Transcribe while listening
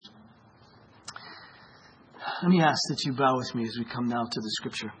Let me ask that you bow with me as we come now to the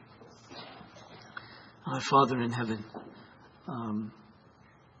Scripture. Our Father in heaven,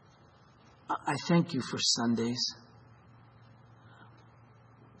 I thank you for Sundays,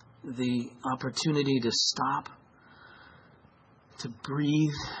 the opportunity to stop, to breathe,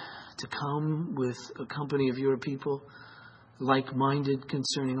 to come with a company of your people, like-minded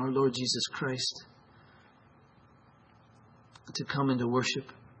concerning our Lord Jesus Christ, to come and to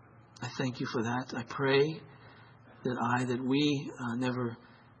worship. I thank you for that. I pray that we never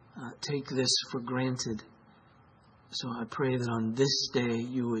take this for granted. So I pray that on this day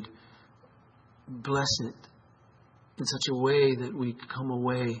you would bless it in such a way that we come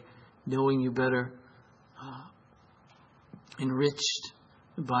away knowing you better, enriched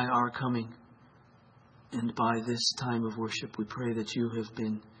by our coming and by this time of worship. We pray that you have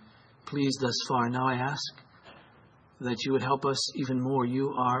been pleased thus far. Now I ask that you would help us even more.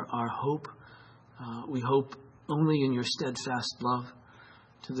 You are our hope. We hope only in your steadfast love.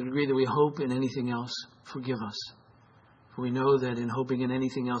 To the degree that we hope in anything else, forgive us. For we know that in hoping in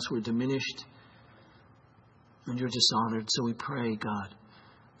anything else, we're diminished and you're dishonored. So we pray, God,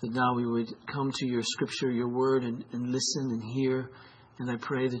 that now we would come to your Scripture, your word, and listen and hear. And I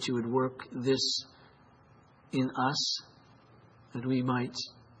pray that you would work this in us, that we might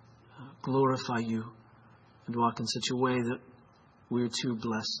glorify you and walk in such a way that we're too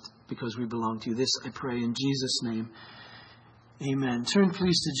blessed because we belong to you. This I pray in Jesus' name. Amen. Turn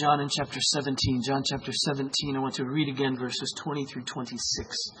please to John in chapter 17. John chapter 17. I want to read again verses 20 through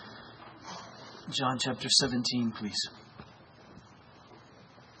 26. John chapter 17, please.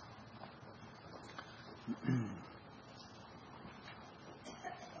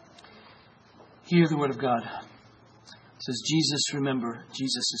 Hear the word of God. It says, Jesus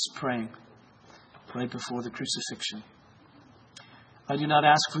is praying right before the crucifixion. I do not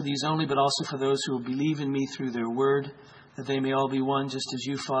ask for these only, but also for those who will believe in me through their word, that they may all be one, just as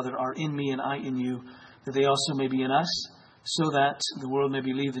you, Father, are in me and I in you, that they also may be in us, so that the world may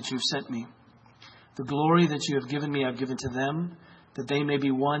believe that you've sent me. The glory that you have given me, I've given to them, that they may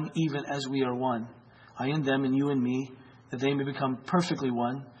be one even as we are one. I in them and you in me, that they may become perfectly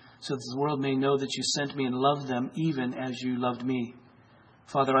one, so that the world may know that you sent me and loved them even as you loved me.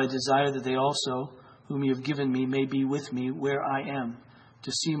 Father, I desire that they also, whom you have given me, may be with me where I am,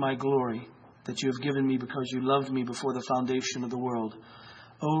 to see my glory that you have given me because you loved me before the foundation of the world.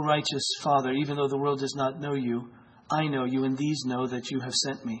 O righteous Father, even though the world does not know you, I know you, and these know that you have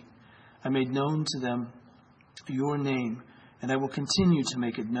sent me. I made known to them your name, and I will continue to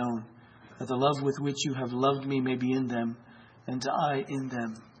make it known, that the love with which you have loved me may be in them, and I in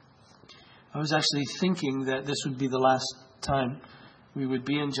them. I was actually thinking that this would be the last time we would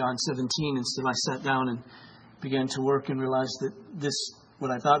be in John 17 until I sat down and began to work and realized that this,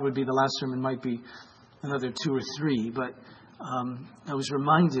 what I thought would be the last sermon, might be another 2 or 3. But I was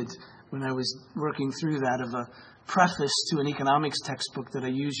reminded when I was working through that of a preface to an economics textbook that I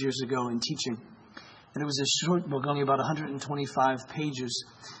used years ago in teaching. And it was a short book, only about 125 pages.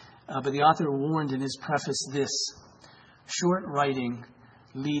 But the author warned in his preface this: short writing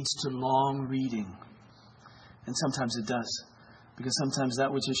leads to long reading. And sometimes it does. Because sometimes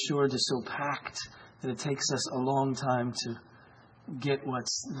that which is short is so packed that it takes us a long time to get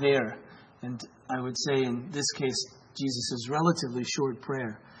what's there. And I would say in this case, Jesus' relatively short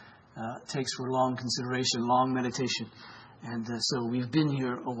prayer takes for long consideration, long meditation. And so we've been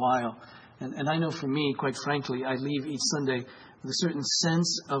here a while. And I know for me, quite frankly, I leave each Sunday with a certain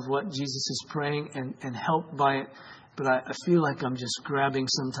sense of what Jesus is praying and helped by it. But I feel like I'm just grabbing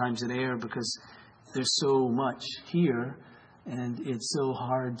sometimes at air because there's so much here and it's so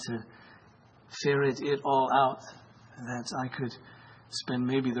hard to ferret it all out that I could spend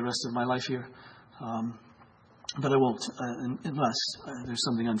maybe the rest of my life here. But I won't, unless there's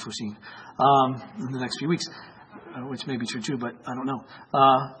something unforeseen in the next few weeks, which may be true too, but I don't know.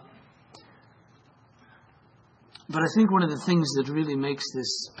 But I think one of the things that really makes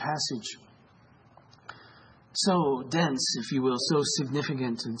this passage so dense, if you will, so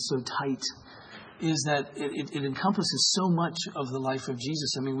significant and so tight, is that it encompasses so much of the life of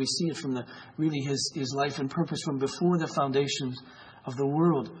Jesus. I mean, we see it from his life and purpose from before the foundations of the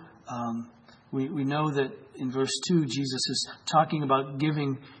world. We know that in verse 2, Jesus is talking about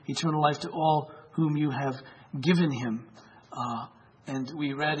giving eternal life to all whom you have given him. And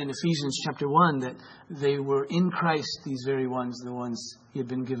we read in Ephesians chapter 1 that they were in Christ, these very ones, the ones he had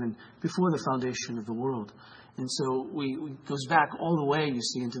been given before the foundation of the world. And so it goes back all the way, you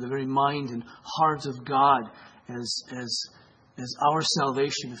see, into the very mind and heart of God as as our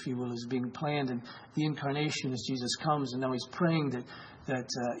salvation, if you will, is being planned, and the incarnation as Jesus comes, and now he's praying that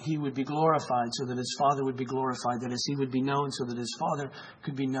he would be glorified so that his Father would be glorified, that as he would be known so that his Father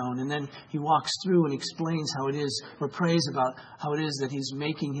could be known. And then he walks through and explains how it is, or prays about how it is that he's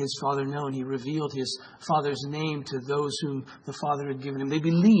making his Father known. He revealed his Father's name to those whom the Father had given him. They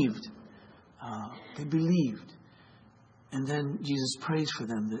believed. They believed. And then Jesus prays for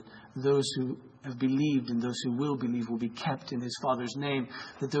them that those who have believed and those who will be kept in his Father's name,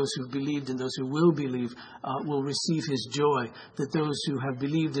 that those who have believed and those who will believe will receive his joy, that those who have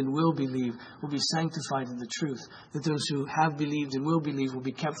believed and will be sanctified in the truth, that those who have believed and will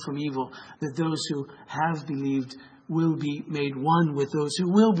be kept from evil, that those who have believed will be made one with those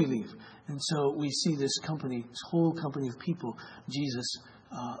who will believe. And so we see this company, this whole company of people, Jesus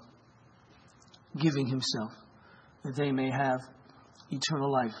giving himself, that they may have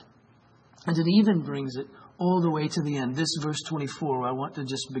eternal life. And it even brings it all the way to the end. This verse 24, where I want to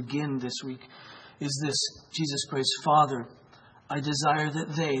just begin this week, is this. Jesus prays, Father, I desire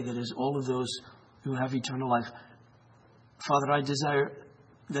that they, that is all of those who have eternal life, Father, I desire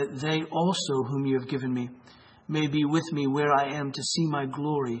that they also whom you have given me may be with me where I am to see my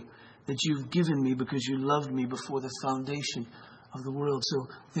glory that you've given me because you loved me before the foundation of the world. So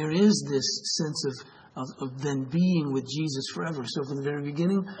there is this sense of then being with Jesus forever. So from the very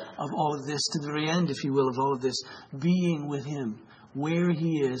beginning of all of this to the very end, if you will, of all of this, being with him, where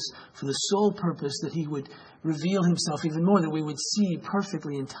he is, for the sole purpose that he would reveal himself even more, that we would see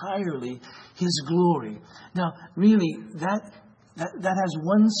perfectly, entirely his glory. Now, really, that has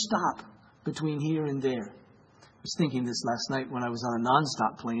one stop between here and there. I was thinking this last night when I was on a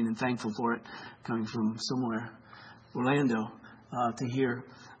nonstop plane, and thankful for it, coming from somewhere, Orlando, to here.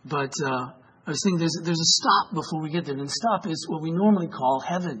 But I was thinking there's a stop before we get there. And the stop is what we normally call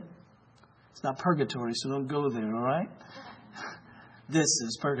heaven. It's not purgatory, so don't go there, all right? This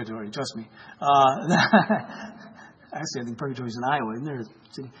is purgatory, trust me. Actually, I think purgatory is in Iowa, isn't there?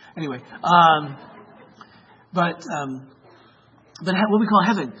 Anyway, but what we call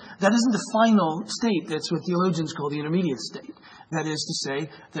heaven, that isn't the final state. That's what theologians call the intermediate state. That is to say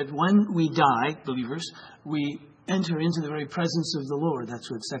that when we die, believers, we enter into the very presence of the Lord.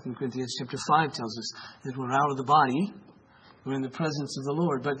 That's what 2 Corinthians chapter 5 tells us, that we're out of the body, we're in the presence of the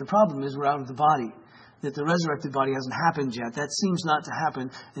Lord. But the problem is we're out of the body, that the resurrected body hasn't happened yet. That seems not to happen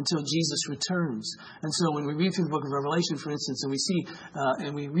until Jesus returns. And so when we read through the book of Revelation, for instance, and we see,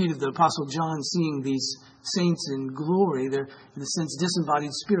 and we read of the Apostle John seeing these saints in glory, they're, in a sense, disembodied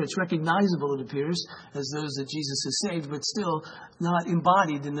spirits, recognizable, it appears, as those that Jesus has saved, but still not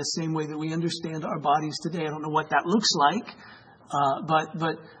embodied in the same way that we understand our bodies today. I don't know what that looks like,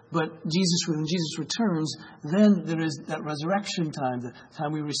 but Jesus, when Jesus returns, then there is that resurrection time, the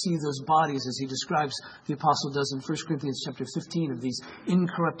time we receive those bodies, as he describes, the apostle does in 1 Corinthians chapter 15, of these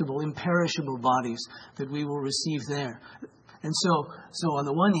incorruptible, imperishable bodies that we will receive there. And so on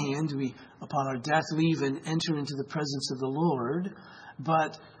the one hand, we, upon our death, leave and enter into the presence of the Lord,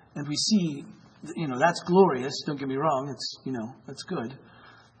 and we see, that's glorious, don't get me wrong, it's, that's good.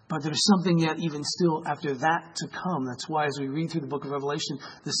 But there's something yet even still after that to come. That's why as we read through the book of Revelation,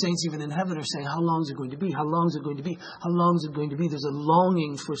 the saints even in heaven are saying, how long is it going to be? How long is it going to be? How long is it going to be? There's a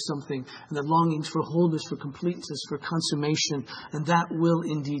longing for something, and that longing for wholeness, for completeness, for consummation. And that will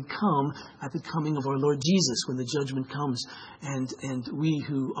indeed come at the coming of our Lord Jesus when the judgment comes. And we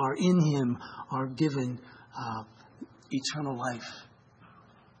who are in him are given eternal life,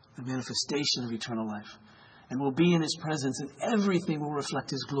 the manifestation of eternal life. And we'll be in his presence, and everything will reflect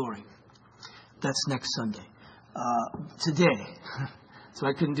his glory. That's next Sunday. Today, so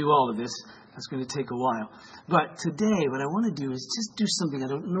I couldn't do all of this. That's going to take a while. But today, what I want to do is just do something I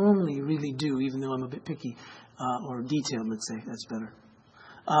don't normally really do, even though I'm a bit picky, or detailed, let's say. That's better.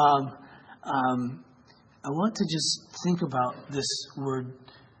 I want to just think about this word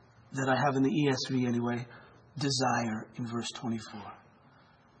that I have in the ESV anyway, desire, in verse 24.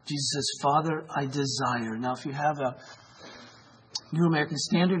 Jesus says, Father, I desire. Now, if you have a New American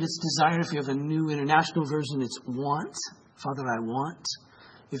Standard, it's desire. If you have a New International Version, it's want. Father, I want.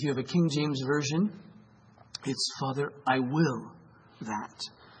 If you have a King James Version, it's Father, I will that.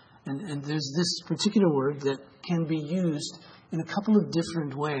 And there's this particular word that can be used in a couple of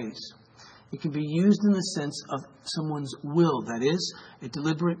different ways. It can be used in the sense of someone's will. That is, a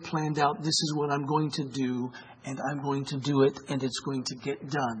deliberate, planned out, this is what I'm going to do, and I'm going to do it, and it's going to get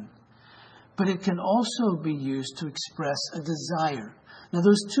done. But it can also be used to express a desire. Now,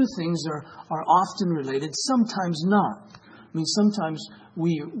 those two things are often related, sometimes not. I mean, sometimes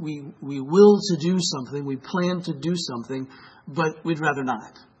we will to do something, we plan to do something, but we'd rather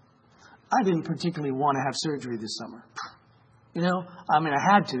not. I didn't particularly want to have surgery this summer. I mean,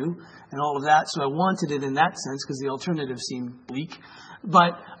 I had to and all of that. So I wanted it in that sense because the alternative seemed bleak.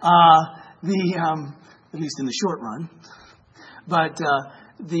 But at least in the short run. But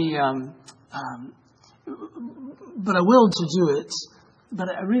but I willed to do it. But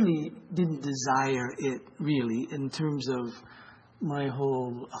I really didn't desire it really in terms of my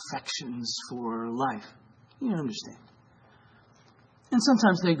whole affections for life. You understand. And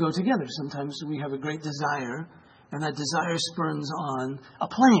sometimes they go together. Sometimes we have a great desire, and that desire spurns on a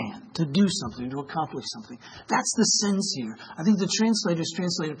plan to do something, to accomplish something. That's the sense here. I think the translators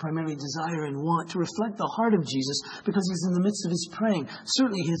translated primarily desire and want to reflect the heart of Jesus because he's in the midst of his praying.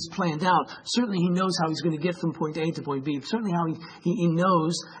 Certainly he's planned out. Certainly he knows how he's going to get from point A to point B. Certainly how he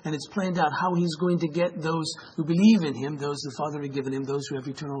knows, and it's planned out how he's going to get those who believe in him, those the Father had given him, those who have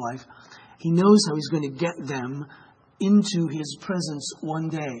eternal life. He knows how he's going to get them into his presence one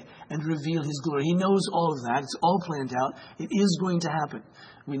day and reveal his glory. He knows all of that. It's all planned out. It is going to happen.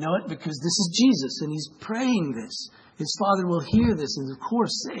 We know it because this is Jesus and he's praying this. His Father will hear this and of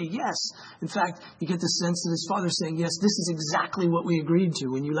course say yes. In fact, you get the sense that his Father saying, yes, this is exactly what we agreed to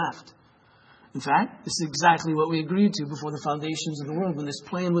when you left. In fact, this is exactly what we agreed to before the foundations of the world when this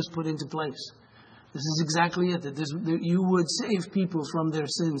plan was put into place. This is exactly it, that you would save people from their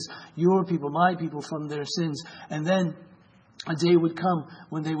sins, your people, my people from their sins. And then a day would come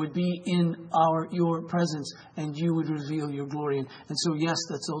when they would be in your presence and you would reveal your glory. And so, yes,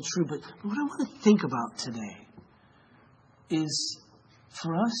 that's all true. But what I want to think about today is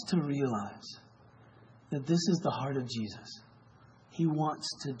for us to realize that this is the heart of Jesus. He wants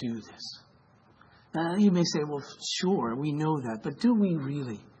to do this. Now, you may say, well, sure, we know that. But do we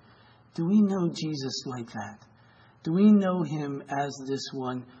really? Do we know Jesus like that? Do we know him as this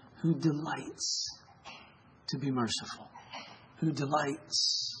one who delights to be merciful, who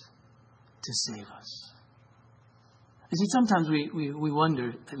delights to save us? You see, sometimes we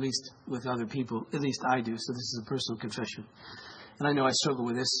wonder, at least with other people, at least I do, so this is a personal confession. And I know I struggle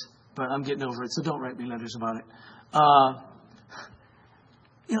with this, but I'm getting over it, so don't write me letters about it.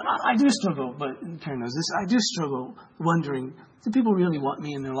 I do struggle, but Karen knows this, I do struggle wondering, do people really want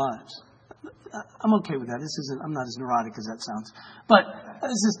me in their lives? I'm okay with that. I'm not as neurotic as that sounds. But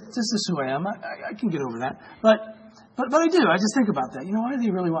this is who I am. I can get over that. But I do. I just think about that. Why do they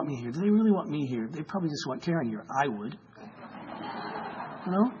really want me here? Do they really want me here? They probably just want Karen here. I would.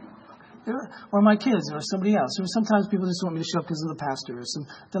 Or my kids or somebody else. Or sometimes people just want me to show up because of the pastor or some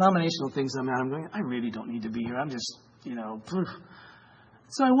denominational things I'm at. I'm going, I really don't need to be here. I'm just,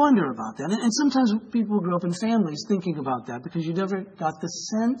 So I wonder about that. And sometimes people grow up in families thinking about that because you never got the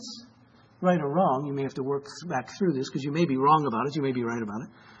sense, right or wrong, you may have to work back through this because you may be wrong about it, you may be right about it.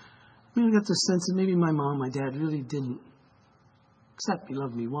 Maybe I got the sense that maybe my mom, my dad really didn't accept me,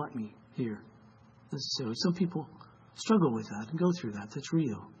 love me, want me here necessarily. Some people struggle with that and go through that. That's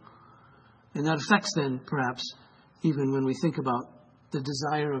real. And that affects then, perhaps, even when we think about the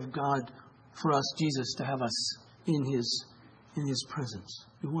desire of God for us, Jesus, to have us in his presence.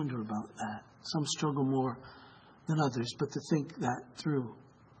 We wonder about that. Some struggle more than others, but to think that through.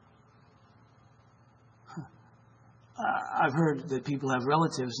 I've heard that people have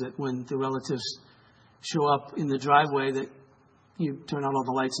relatives that when the relatives show up in the driveway that you turn out all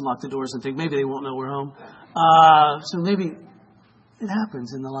the lights and lock the doors and think maybe they won't know we're home. So maybe it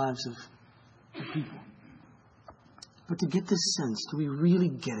happens in the lives of people. But to get this sense, do we really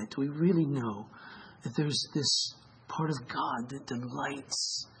get it? Do we really know that there's this part of God that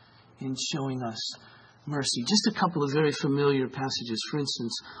delights in showing us mercy? Just a couple of very familiar passages. For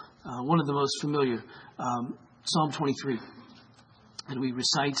instance, one of the most familiar, Psalm 23. And we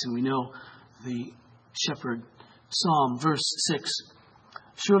recite and we know the shepherd psalm, verse 6.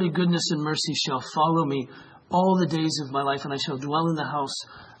 Surely goodness and mercy shall follow me all the days of my life, and I shall dwell in the house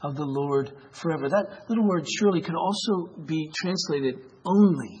of the Lord forever. That little word surely could also be translated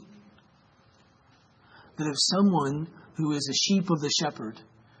only. That if someone who is a sheep of the shepherd,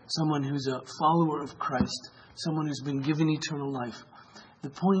 someone who's a follower of Christ, someone who's been given eternal life, the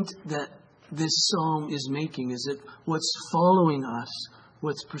point that this psalm is making is that what's following us,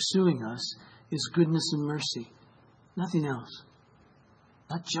 what's pursuing us, is goodness and mercy. Nothing else.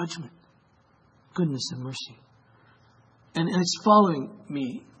 Not judgment. Goodness and mercy. And it's following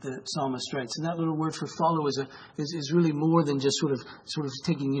me, the psalmist writes. And that little word for follow is really more than just sort of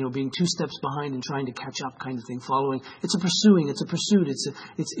taking, being two steps behind and trying to catch up kind of thing. Following. It's a pursuing. It's a pursuit.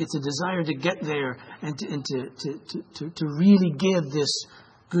 It's a desire to get there and to really give this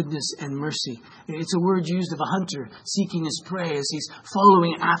goodness and mercy. It's a word used of a hunter seeking his prey as he's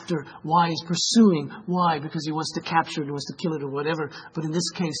following after. Why? He's pursuing. Why? Because he wants to capture it, he wants to kill it or whatever. But in this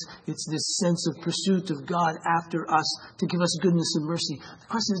case, it's this sense of pursuit of God after us to give us goodness and mercy. The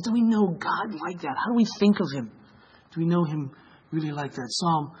question is, do we know God like that? How do we think of him? Do we know him really like that?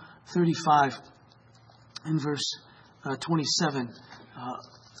 Psalm 35 in verse 27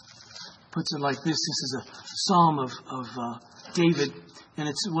 puts it like this. This is a psalm of David, and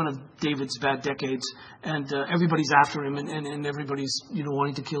it's one of David's bad decades, and everybody's after him, and everybody's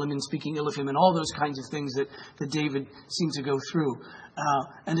wanting to kill him and speaking ill of him, and all those kinds of things that David seems to go through.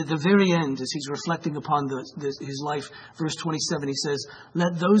 And at the very end, as he's reflecting upon his life, verse 27, he says,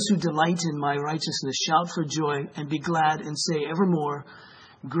 "Let those who delight in my righteousness shout for joy and be glad and say evermore,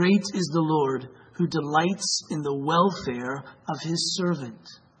 great is the Lord who delights in the welfare of his servant."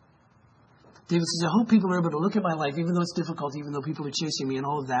 David says, I hope people are able to look at my life, even though it's difficult, even though people are chasing me and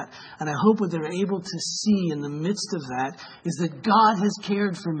all of that. And I hope what they're able to see in the midst of that is that God has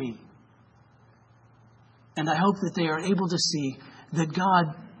cared for me. And I hope that they are able to see that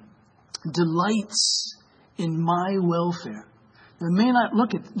God delights in my welfare. It may not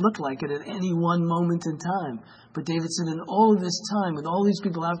look like it at any one moment in time. But David said, in all of this time, with all these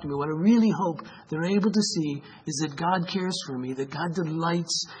people after me, what I really hope they're able to see is that God cares for me, that God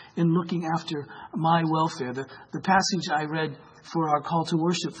delights in looking after my welfare. The passage I read for our call to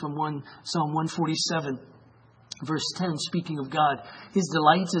worship from Psalm 147, verse 10, speaking of God, his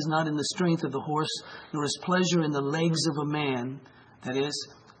delight is not in the strength of the horse, nor his pleasure in the legs of a man. That is,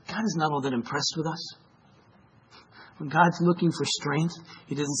 God is not all that impressed with us. When God's looking for strength,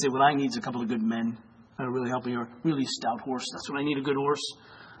 he doesn't say, what I need is a couple of good men that'll really help me, or a really stout horse. That's what I need, a good horse.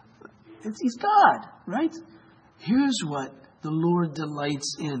 He's God, right? Here's what the Lord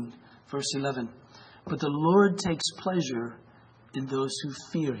delights in. Verse 11. But the Lord takes pleasure in those who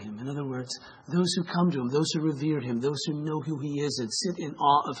fear him. In other words, those who come to him, those who revere him, those who know who he is and sit in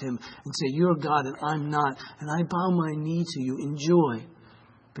awe of him and say, you're God and I'm not. And I bow my knee to you in joy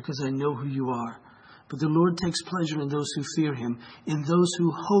because I know who you are. But the Lord takes pleasure in those who fear him, in those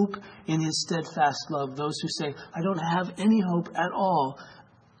who hope in his steadfast love, those who say, I don't have any hope at all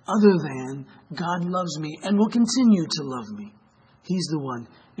other than God loves me and will continue to love me. He's the one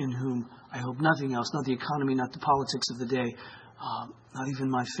in whom I hope, nothing else, not the economy, not the politics of the day, not even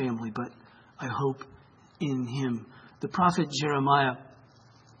my family, but I hope in him. The prophet Jeremiah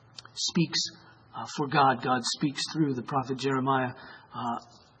speaks for God. God speaks through the prophet Jeremiah.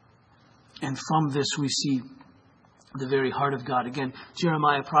 And from this we see the very heart of God. Again,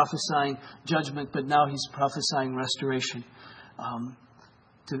 Jeremiah prophesying judgment, but now he's prophesying restoration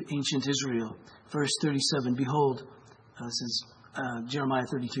to ancient Israel. Verse 37, behold, this is Jeremiah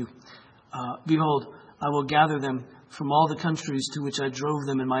 32. Behold, I will gather them from all the countries to which I drove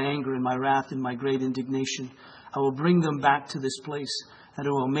them in my anger, in my wrath, in my great indignation. I will bring them back to this place, and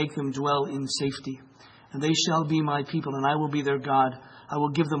I will make them dwell in safety. And they shall be my people, and I will be their God. I will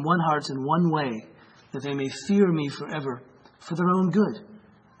give them one heart and one way, that they may fear me forever, for their own good,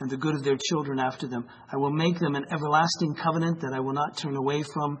 and the good of their children after them. I will make them an everlasting covenant that I will not turn away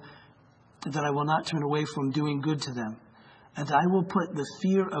from, doing good to them. And I will put the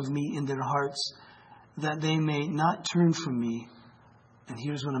fear of me in their hearts, that they may not turn from me. And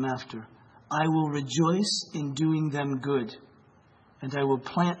here's what I'm after. I will rejoice in doing them good, and I will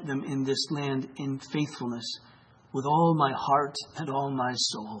plant them in this land in faithfulness, with all my heart and all my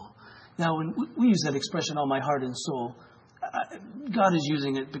soul. Now, when we use that expression, all my heart and soul, God is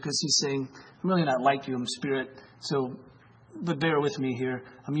using it because he's saying, I'm really not like you, I'm spirit, but bear with me here.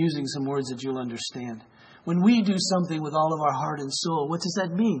 I'm using some words that you'll understand. When we do something with all of our heart and soul, what does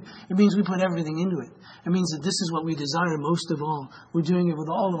that mean? It means we put everything into it. It means that this is what we desire most of all. We're doing it with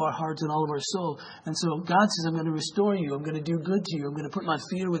all of our hearts and all of our soul. And so God says, I'm going to restore you. I'm going to do good to you. I'm going to put my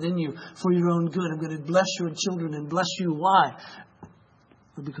fear within you for your own good. I'm going to bless your children and bless you. Why?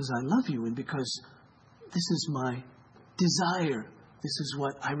 Well, because I love you and because this is my desire. This is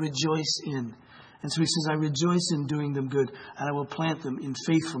what I rejoice in. And so he says, I rejoice in doing them good, and I will plant them in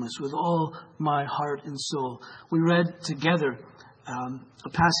faithfulness with all my heart and soul. We read together a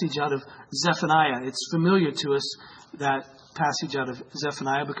passage out of Zephaniah. It's familiar to us, that passage out of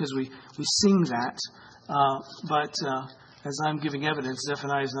Zephaniah, because we sing that. But as I'm giving evidence,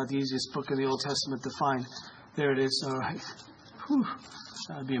 Zephaniah is not the easiest book in the Old Testament to find. There it is. All right. Whew.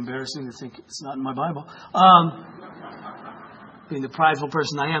 That'd be embarrassing to think it's not in my Bible. Being the prideful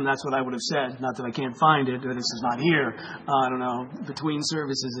person I am, that's what I would have said. Not that I can't find it, or this is not here. I don't know. Between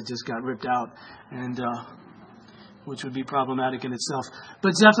services, it just got ripped out, and which would be problematic in itself.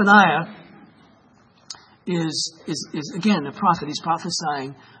 But Zephaniah is again a prophet. He's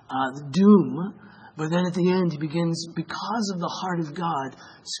prophesying the doom, but then at the end he begins, because of the heart of God,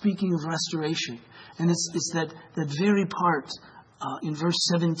 speaking of restoration. And it's that very part in verse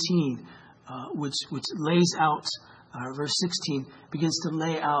 17, which lays out, verse 16 begins to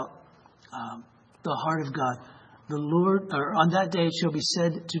lay out the heart of God. The Lord, or on that day it shall be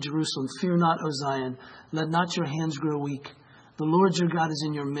said to Jerusalem, fear not, O Zion, let not your hands grow weak. The Lord your God is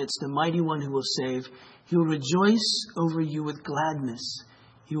in your midst, the mighty one who will save. He will rejoice over you with gladness.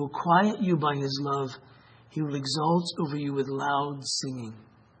 He will quiet you by his love. He will exalt over you with loud singing.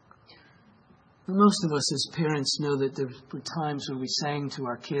 Most of us as parents know that there were times when we sang to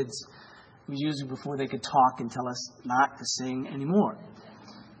our kids. It was usually before they could talk and tell us not to sing anymore.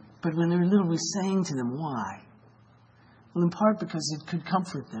 But when they were little, we sang to them. Why? Well, in part because it could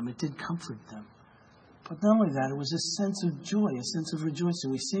comfort them. It did comfort them. But not only that, it was a sense of joy, a sense of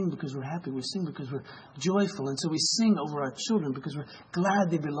rejoicing. We sing because we're happy. We sing because we're joyful. And so we sing over our children because we're glad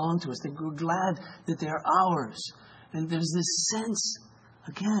they belong to us. We're glad that they're ours. And there's this sense,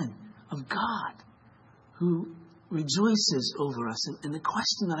 again, of God who rejoices over us. And the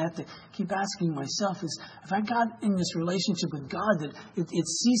question that I have to keep asking myself is, if I got in this relationship with God, that it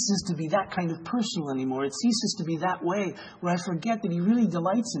ceases to be that kind of personal anymore. It ceases to be that way where I forget that he really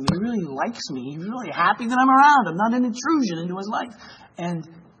delights in me. He really likes me. He's really happy that I'm around. I'm not an intrusion into his life. And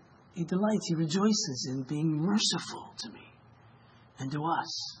he delights, he rejoices in being merciful to me and to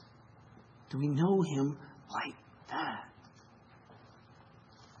us. Do we know him like that?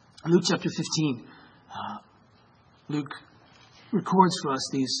 Luke chapter 15. Luke records for us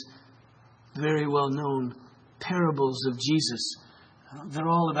these very well-known parables of Jesus. They're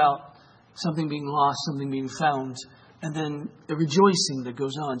all about something being lost, something being found, and then a rejoicing that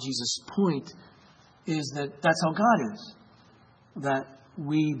goes on. Jesus' point is that that's how God is. That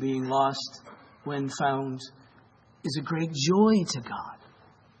we being lost when found is a great joy to God.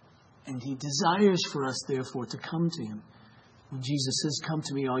 And he desires for us, therefore, to come to him. When Jesus says, come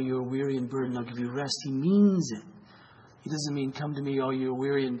to me, all you are weary and burdened, I'll give you rest, he means it. He doesn't mean, come to me, all you are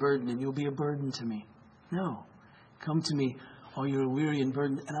weary and burdened, and you'll be a burden to me. No. Come to me, all you are weary and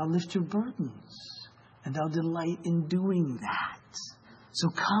burdened, and I'll lift your burdens. And I'll delight in doing that. So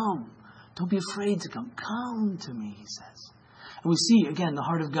come. Don't be afraid to come. Come to me, he says. And we see, again, the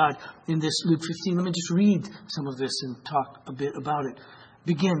heart of God in this Luke 15. Let me just read some of this and talk a bit about it.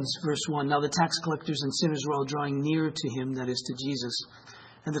 Begins, verse 1. Now the tax collectors and sinners were all drawing near to him, that is to Jesus.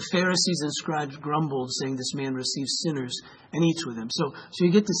 And the Pharisees and scribes grumbled, saying, this man receives sinners and eats with them. So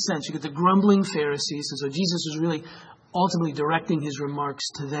you get the sense, you get the grumbling Pharisees. And so Jesus is really ultimately directing his remarks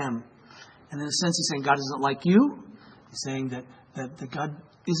to them. And in a sense, he's saying, God isn't like you. He's saying that God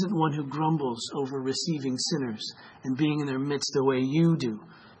isn't one who grumbles over receiving sinners and being in their midst the way you do.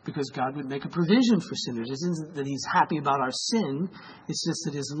 Because God would make a provision for sinners. It isn't that he's happy about our sin. It's just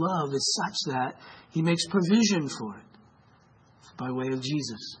that his love is such that he makes provision for it by way of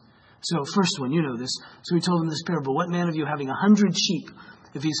Jesus. So first one, you know this. So he told them this parable. What man of you having 100 sheep,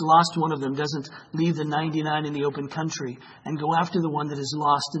 if he's lost one of them, doesn't leave the 99 in the open country and go after the one that is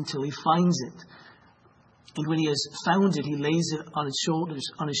lost until he finds it? And when he has found it, he lays it on his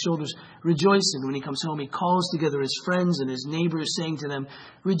shoulders, rejoicing. When he comes home, he calls together his friends and his neighbors, saying to them,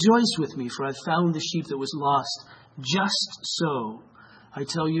 rejoice with me, for I found the sheep that was lost. Just so, I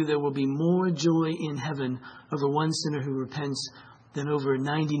tell you, there will be more joy in heaven over one sinner who repents than over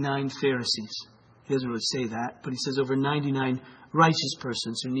 99 Pharisees. He doesn't really say that, but he says over 99 righteous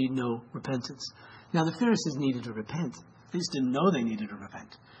persons who need no repentance. Now, the Pharisees needed to repent. They just didn't know they needed to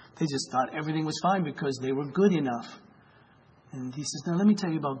repent. They just thought everything was fine because they were good enough. And he says, now let me tell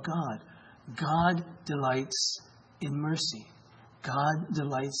you about God. God delights in mercy. God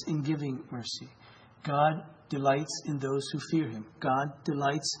delights in giving mercy. God delights in those who fear him. God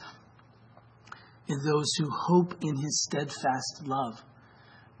delights in those who hope in his steadfast love.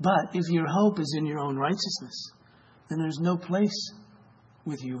 But if your hope is in your own righteousness, then there's no place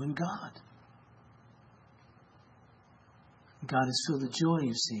with you and God. God is filled with joy,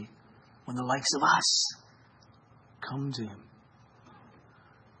 you see, when the likes of us come to him.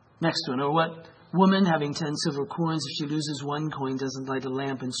 Next one. Or what woman having 10 silver coins, if she loses one coin, doesn't light a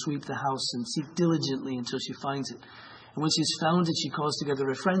lamp and sweep the house and seek diligently until she finds it? And when she's found it, she calls together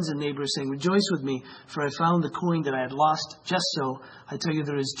her friends and neighbors, saying, rejoice with me, for I found the coin that I had lost. Just so, I tell you,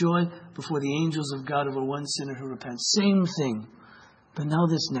 there is joy before the angels of God over one sinner who repents. Same thing. But now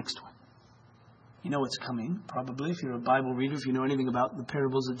this next one. You know what's coming, probably, if you're a Bible reader, if you know anything about the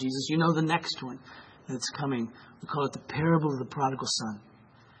parables of Jesus. You know the next one that's coming. We call it the parable of the prodigal son.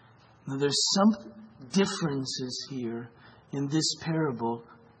 Now, there's some differences here in this parable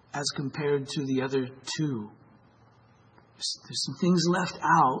as compared to the other two. There's some things left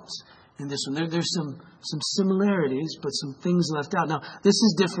out in this one. There's some similarities, but some things left out. Now, this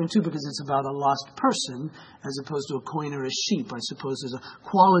is different too because it's about a lost person as opposed to a coin or a sheep. I suppose there's a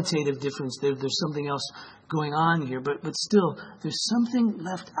qualitative difference there. There's something else going on here, but still, there's something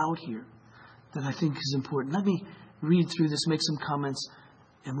left out here that I think is important. Let me read through this, make some comments,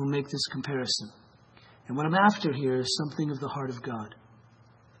 and we'll make this comparison. And what I'm after here is something of the heart of God.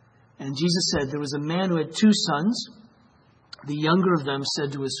 And Jesus said, there was a man who had 2 sons. The younger of them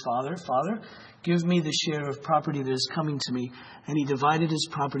said to his father, Father, give me the share of property that is coming to me. And he divided his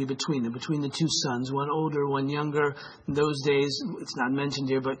property between them, between the 2 sons, one older, one younger. In those days, it's not mentioned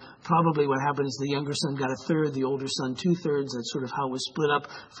here, but probably what happened is the younger son got 1/3, the older son 2/3. That's sort of how it was split up.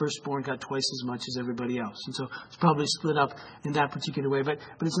 Firstborn got twice as much as everybody else. And so it's probably split up in that particular way. But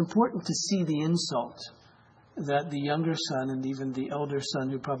it's important to see the insult that the younger son and even the elder son,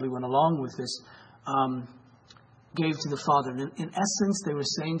 who probably went along with this, gave to the father. And in essence, they were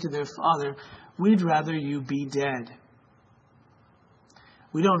saying to their father, we'd rather you be dead.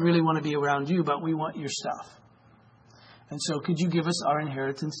 We don't really want to be around you, but we want your stuff. And so could you give us our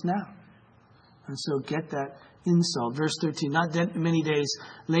inheritance now? And so get that insult. Verse 13, not many days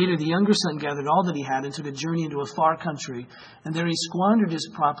later, the younger son gathered all that he had and took a journey into a far country. And there he squandered his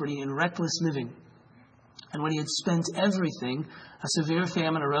property in reckless living. And when he had spent everything, a severe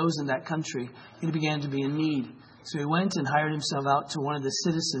famine arose in that country, and he began to be in need. So he went and hired himself out to one of the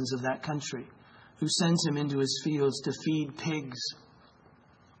citizens of that country, who sent him into his fields to feed pigs.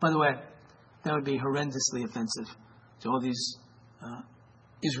 By the way, that would be horrendously offensive to all these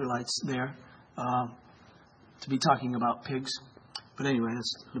Israelites there, to be talking about pigs. But anyway,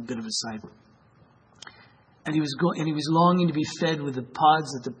 that's a bit of a side. And he was longing to be fed with the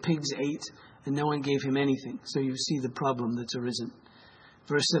pods that the pigs ate, and no one gave him anything. So you see the problem that's arisen.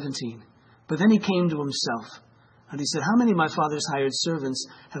 Verse 17. But then he came to himself, and he said, how many of my father's hired servants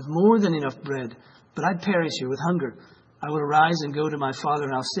have more than enough bread, but I perish here with hunger? I will arise and go to my father,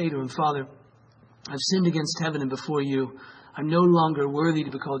 and I'll say to him, Father, I've sinned against heaven and before you. I'm no longer worthy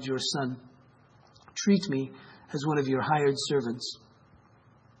to be called your son. Treat me as one of your hired servants.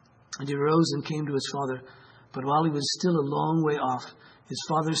 And he arose and came to his father. But while he was still a long way off, his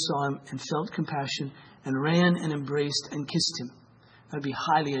father saw him and felt compassion and ran and embraced and kissed him. That would be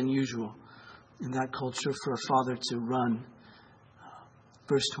highly unusual in that culture for a father to run.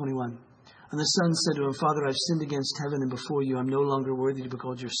 Verse 21. And the son said to him, Father, I've sinned against heaven and before you. I'm no longer worthy to be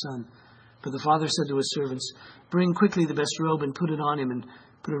called your son. But the father said to his servants, bring quickly the best robe and put it on him, and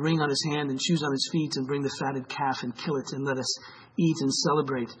put a ring on his hand and shoes on his feet, and bring the fatted calf and kill it, and let us eat and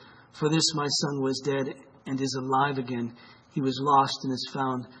celebrate. For this my son was dead and is alive again. He was lost and is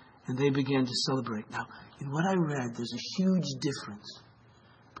found. And they began to celebrate. Now, in what I read, there's a huge difference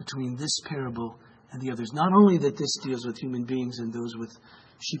between this parable and the others. Not only that this deals with human beings and those with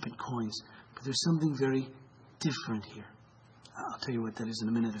sheep and coins, but there's something very different here. I'll tell you what that is in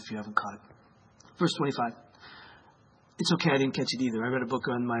a minute if you haven't caught it. Verse 25. It's okay, I didn't catch it either. I read a book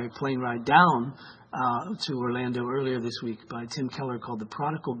on my plane ride down to Orlando earlier this week by Tim Keller called The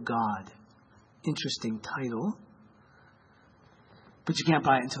Prodigal God. Interesting title. But you can't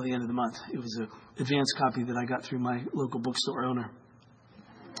buy it until the end of the month. It was an advanced copy that I got through my local bookstore owner.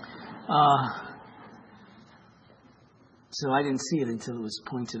 So I didn't see it until it was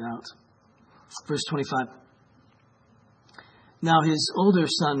pointed out. Verse 25. Now his older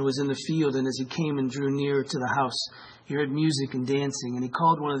son was in the field, and as he came and drew near to the house, he heard music and dancing. And he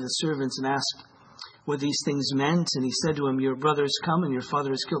called one of the servants and asked what these things meant. And he said to him, your brother has come, and your father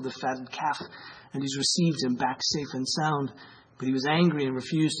has killed the fatted calf, and he's received him back safe and sound. But he was angry and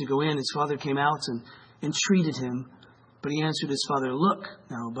refused to go in. His father came out and entreated him. But he answered his father, look.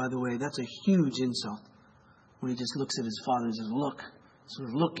 Now, by the way, that's a huge insult. When he just looks at his father and says, look. Sort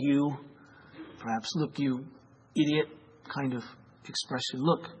of, look you. Perhaps, look you, idiot kind of expression.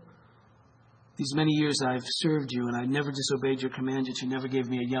 Look. These many years I've served you, and I never disobeyed your command, yet you never gave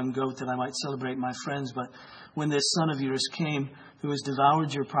me a young goat that I might celebrate my friends. But when this son of yours came, who has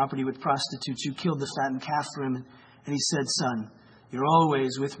devoured your property with prostitutes, you killed the fattened calf for him. And he said, son, you're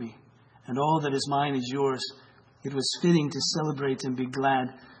always with me, and all that is mine is yours. It was fitting to celebrate and be glad,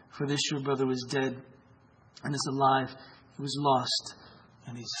 for this your brother was dead and is alive. He was lost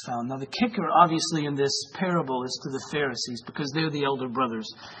and he's found. Now the kicker, obviously, in this parable is to the Pharisees, because they're the elder brothers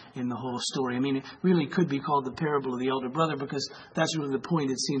in the whole story. I mean, it really could be called the parable of the elder brother, because that's really the point,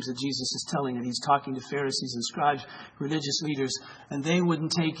 it seems, that Jesus is telling. And he's talking to Pharisees and scribes, religious leaders, and they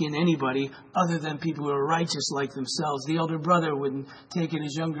wouldn't take in anybody other than people who are righteous like themselves. The elder brother wouldn't take in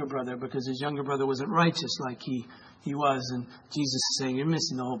his younger brother, because his younger brother wasn't righteous like he was. And Jesus is saying, you're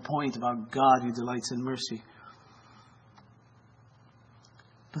missing the whole point about God who delights in mercy.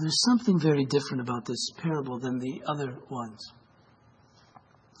 But there's something very different about this parable than the other ones.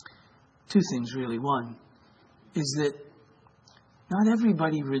 Two things, really. One is that not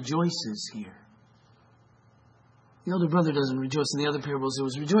everybody rejoices here. The elder brother doesn't rejoice. In the other parables, there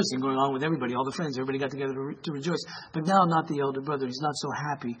was rejoicing going on with everybody, all the friends. Everybody got together to rejoice. But now, not the elder brother. He's not so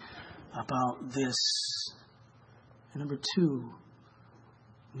happy about this. And number two,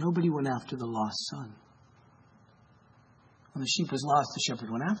 nobody went after the lost son. When the sheep was lost, the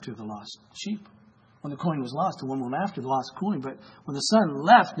shepherd went after the lost sheep. When the coin was lost, the woman went after the lost coin. But when the son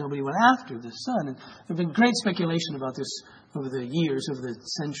left, nobody went after the son. And there have been great speculation about this over the years, over the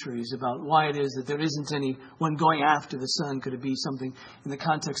centuries, about why it is that there isn't anyone going after the son. Could it be something in the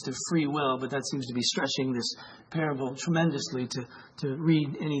context of free will? But that seems to be stretching this parable tremendously to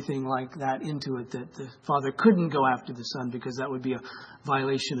read anything like that into it, that the father couldn't go after the son because that would be a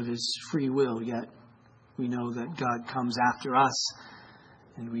violation of his free will. Yet we know that God comes after us,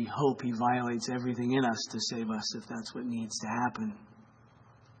 and we hope he violates everything in us to save us if that's what needs to happen.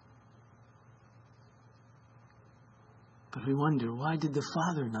 But we wonder, why did the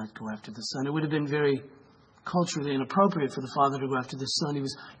father not go after the son? It would have been very culturally inappropriate for the father to go after the son. He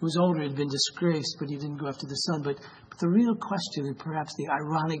was older, he had been disgraced, but he didn't go after the son. But the real question, and perhaps the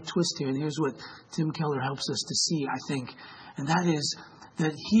ironic twist here, and here's what Tim Keller helps us to see, I think, and that is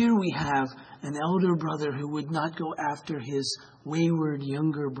that here we have an elder brother who would not go after his wayward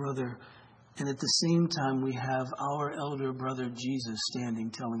younger brother. And at the same time, we have our elder brother Jesus standing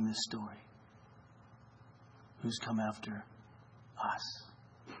telling this story, who's come after us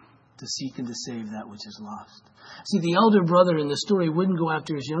to seek and to save that which is lost. See, the elder brother in the story wouldn't go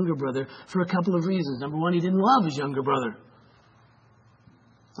after his younger brother for a couple of reasons. Number one, he didn't love his younger brother.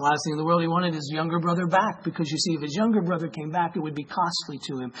 The last thing in the world, he wanted his younger brother back, because you see, if his younger brother came back, it would be costly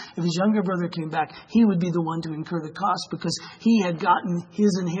to him. If his younger brother came back, he would be the one to incur the cost, because he had gotten his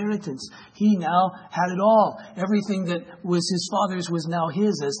inheritance. He now had it all. Everything that was his father's was now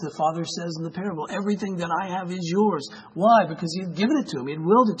his, as the father says in the parable. Everything that I have is yours. Why? Because he had given it to him. He had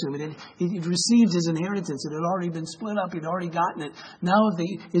willed it to him. He'd received his inheritance. It had already been split up. He'd already gotten it. Now if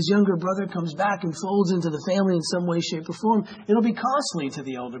his younger brother comes back and folds into the family in some way, shape, or form, it'll be costly to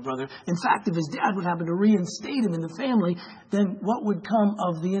the elder brother. In fact, if his dad would happen to reinstate him in the family, then what would come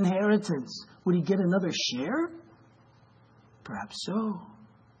of the inheritance? Would he get another share? Perhaps so.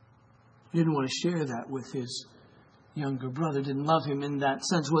 He didn't want to share that with his younger brother, didn't love him in that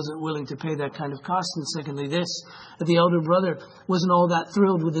sense, wasn't willing to pay that kind of cost. And secondly, that the elder brother wasn't all that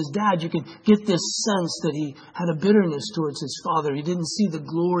thrilled with his dad. You can get this sense that he had a bitterness towards his father. He didn't see the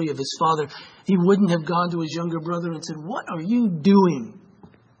glory of his father. He wouldn't have gone to his younger brother and said, "What are you doing?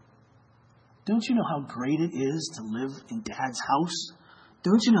 Don't you know how great it is to live in Dad's house?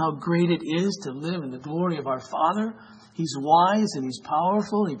 Don't you know how great it is to live in the glory of our Father? He's wise and He's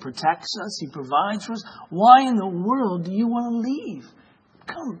powerful. He protects us. He provides for us. Why in the world do you want to leave?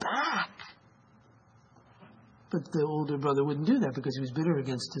 Come back." But the older brother wouldn't do that, because he was bitter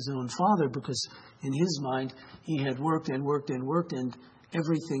against his own father, because in his mind he had worked and worked and worked, and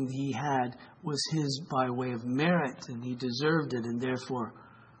everything he had was his by way of merit, and he deserved it, and therefore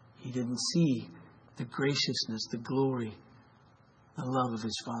he didn't see the graciousness, the glory, the love of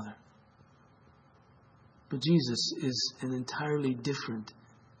his Father. But Jesus is an entirely different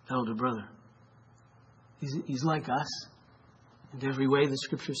elder brother. He's like us. In every way, the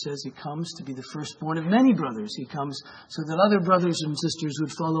Scripture says he comes to be the firstborn of many brothers. He comes so that other brothers and sisters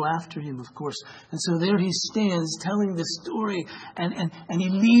would follow after him, of course. And so there he stands telling this story, and he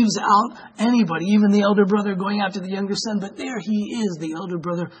leaves out anybody, even the elder brother going after the younger son. But there he is, the elder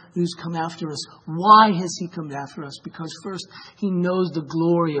brother who's come after us. Why has he come after us? Because first, he knows the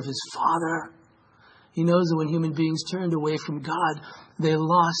glory of his Father. He knows that when human beings turned away from God, they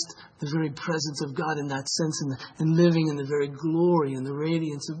lost the very presence of God in that sense, and living in the very glory and the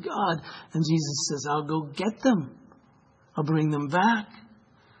radiance of God. And Jesus says, "I'll go get them. I'll bring them back.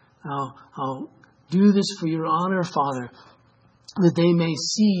 I'll do this for your honor, Father, that they may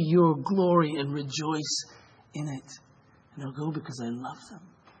see your glory and rejoice in it. And I'll go because I love them,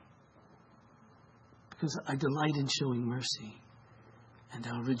 because I delight in showing mercy, and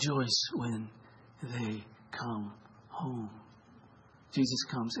I'll rejoice when they come home." Jesus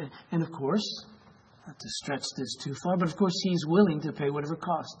comes. And of course, not to stretch this too far, but of course he's willing to pay whatever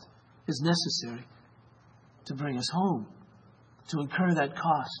cost is necessary to bring us home, to incur that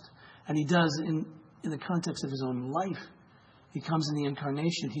cost. And he does in the context of his own life. He comes in the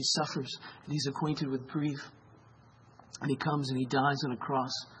incarnation, he suffers, and he's acquainted with grief. And he comes and he dies on a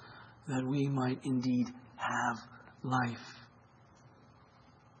cross that we might indeed have life.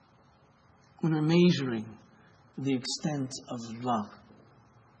 When we're measuring the extent of love,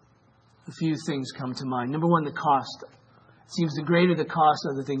 a few things come to mind. Number one, the cost. It seems the greater the cost,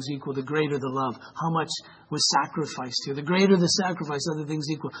 other things equal, the greater the love. How much was sacrificed here? The greater the sacrifice, other things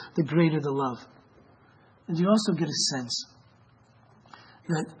equal, the greater the love. And you also get a sense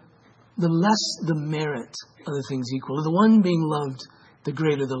that the less the merit, other things equal, the one being loved, the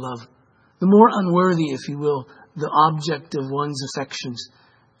greater the love. The more unworthy, if you will, the object of one's affections,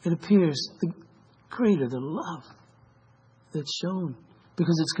 it appears the greater the love that's shown,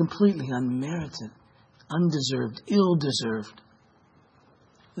 because it's completely unmerited, undeserved, ill-deserved.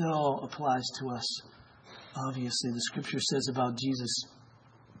 That all applies to us. Obviously, the Scripture says about Jesus,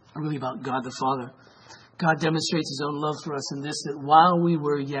 really about God the Father, God demonstrates his own love for us in this, that while we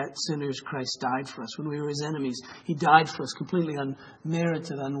were yet sinners, Christ died for us. When we were his enemies, he died for us, completely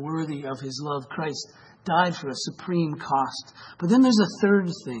unmerited, unworthy of his love. Christ died for us, supreme cost. But then there's a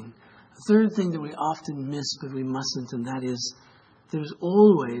third thing that we often miss, but we mustn't, and that is, there's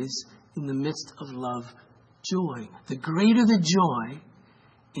always, in the midst of love, joy. The greater the joy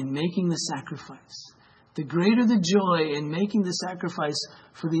in making the sacrifice, the greater the joy in making the sacrifice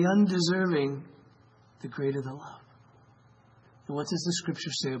for the undeserving, the greater the love. And what does the Scripture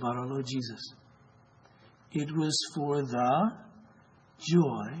say about our Lord Jesus? It was for the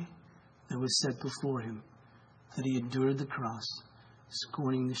joy that was set before him that he endured the cross,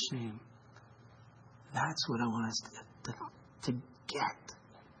 scorning the shame. That's what I want us to get.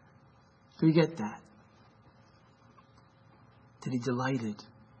 Do we get that? That he delighted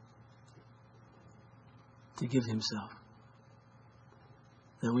to give himself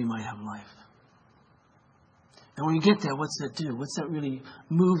that we might have life. And when we get that, what's that do? What's that really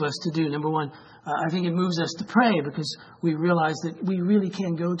move us to do? Number one, I think it moves us to pray, because we realize that we really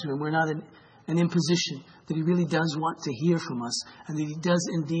can go to him. We're not an imposition, that he really does want to hear from us, and that he does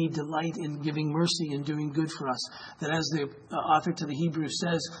indeed delight in giving mercy and doing good for us. That as the author to the Hebrews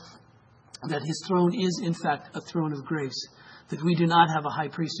says, that his throne is in fact a throne of grace. That we do not have a high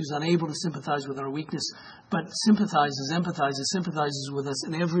priest who's unable to sympathize with our weakness, but sympathizes with us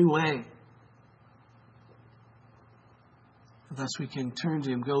in every way. Thus we can turn to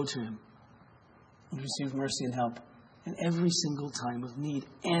him, go to him, and receive mercy and help in every single time of need.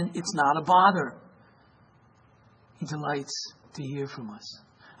 And it's not a bother. He delights to hear from us.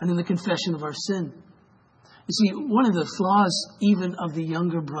 And in the confession of our sin. You see, one of the flaws even of the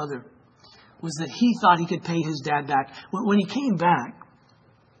younger brother was that he thought he could pay his dad back. When he came back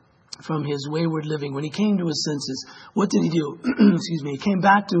from his wayward living, when he came to his senses, what did he do? Excuse me. He came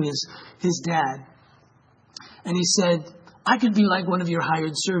back to his dad, and he said, I could be like one of your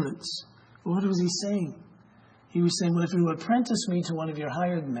hired servants. What was he saying? He was saying, well, if you apprentice me to one of your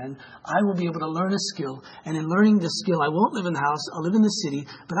hired men, I will be able to learn a skill. And in learning the skill, I won't live in the house, I'll live in the city,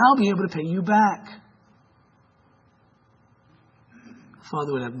 but I'll be able to pay you back. The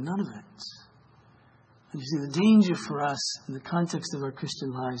Father would have none of it. And you see, the danger for us in the context of our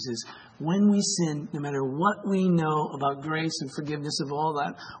Christian lives is when we sin, no matter what we know about grace and forgiveness of all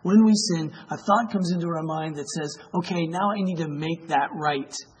that, when we sin, a thought comes into our mind that says, okay, now I need to make that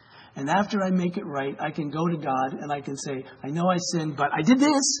right. And after I make it right, I can go to God and I can say, I know I sinned, but I did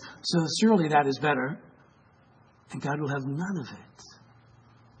this, so surely that is better. And God will have none of it.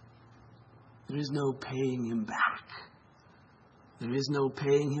 There is no paying him back. There is no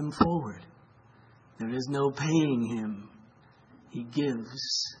paying him forward. There is no paying him. He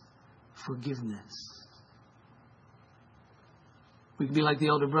gives forgiveness. We can be like the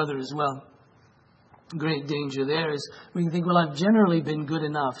older brother as well. Great danger there is we can think, well, I've generally been good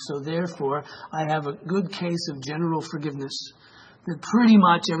enough, so therefore I have a good case of general forgiveness. That pretty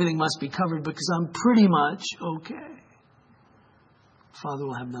much everything must be covered because I'm pretty much okay. Father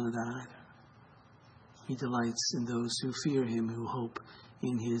will have none of that either. He delights in those who fear him, who hope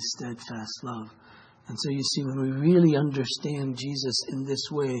in his steadfast love. And so you see, when we really understand Jesus in this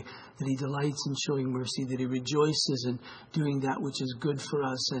way, that he delights in showing mercy, that he rejoices in doing that which is good for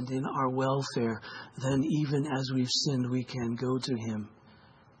us and in our welfare, then even as we've sinned, we can go to him.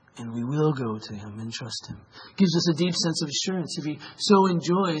 And we will go to him and trust him. It gives us a deep sense of assurance. If he so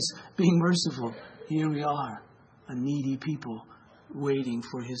enjoys being merciful, here we are, a needy people waiting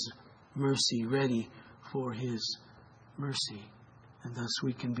for his mercy, ready for his mercy. And thus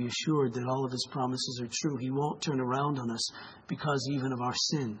we can be assured that all of his promises are true. He won't turn around on us because even of our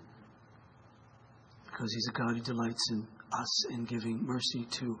sin. Because he's a God who delights in us and giving mercy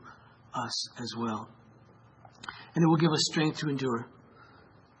to us as well. And it will give us strength to endure,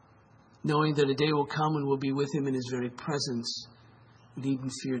 knowing that a day will come when we'll be with him in his very presence,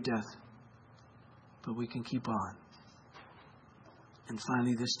 needn't fear death. But we can keep on. And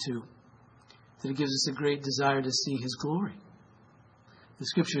finally, this too, that it gives us a great desire to see his glory. The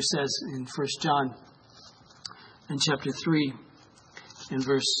scripture says in 1 John in chapter 3 in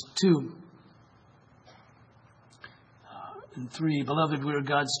verse 2 and 3, Beloved, we are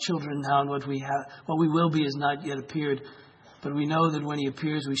God's children now, and what we will be is not yet appeared. But we know that when he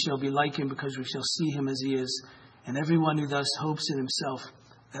appears, we shall be like him, because we shall see him as he is. And everyone who thus hopes in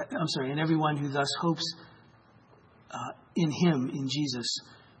everyone who thus hopes in him, in Jesus,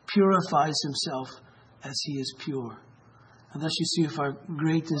 purifies himself as he is pure. And thus you see, if our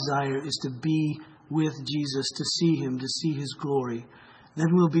great desire is to be with Jesus, to see him, to see his glory, then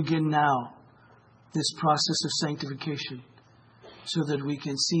we'll begin now this process of sanctification so that we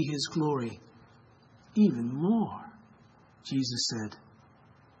can see his glory even more. Jesus said,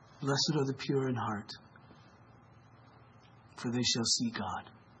 Blessed are the pure in heart, for they shall see God.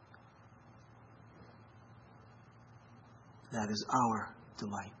 That is our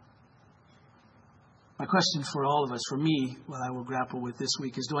delight. My question for all of us, for me, what I will grapple with this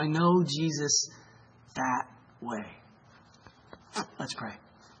week is, do I know Jesus that way? Let's pray.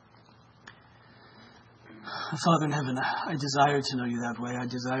 Father in heaven, I desire to know you that way. I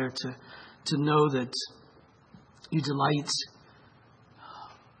desire to know that you delight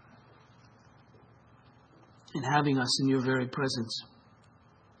in having us in your very presence.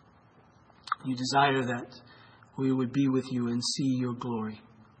 You desire that we would be with you and see your glory.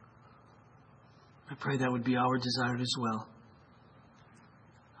 I pray that would be our desire as well.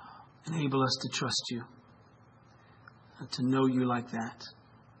 Enable us to trust you and to know you like that.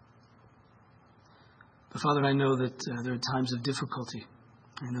 But Father, I know that there are times of difficulty.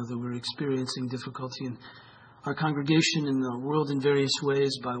 I know that we're experiencing difficulty in our congregation, in the world in various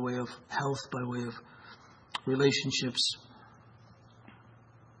ways, by way of health, by way of relationships,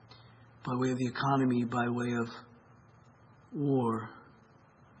 by way of the economy, by way of war.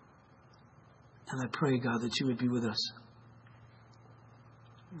 And I pray, God, that you would be with us,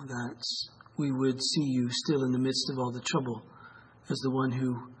 that we would see you still in the midst of all the trouble as the one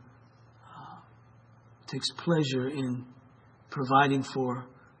who takes pleasure in providing for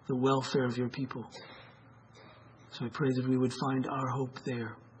the welfare of your people. So I pray that we would find our hope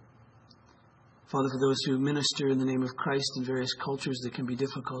there. Father, for those who minister in the name of Christ in various cultures that can be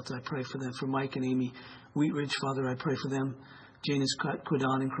difficult, I pray for them. For Mike and Amy Wheatridge, Father, I pray for them. Janus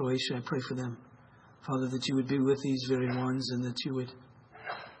Kudan in Croatia, I pray for them. Father, that you would be with these very ones and that you would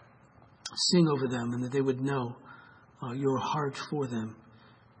sing over them and that they would know your heart for them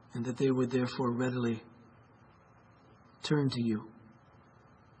and that they would therefore readily turn to you.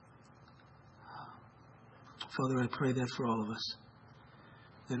 Father, I pray that for all of us,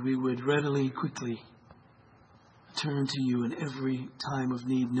 that we would readily, quickly turn to you in every time of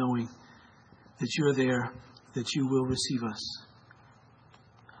need, knowing that you're there, that you will receive us.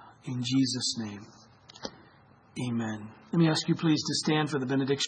 In Jesus' name, amen. Let me ask you please to stand for the benediction.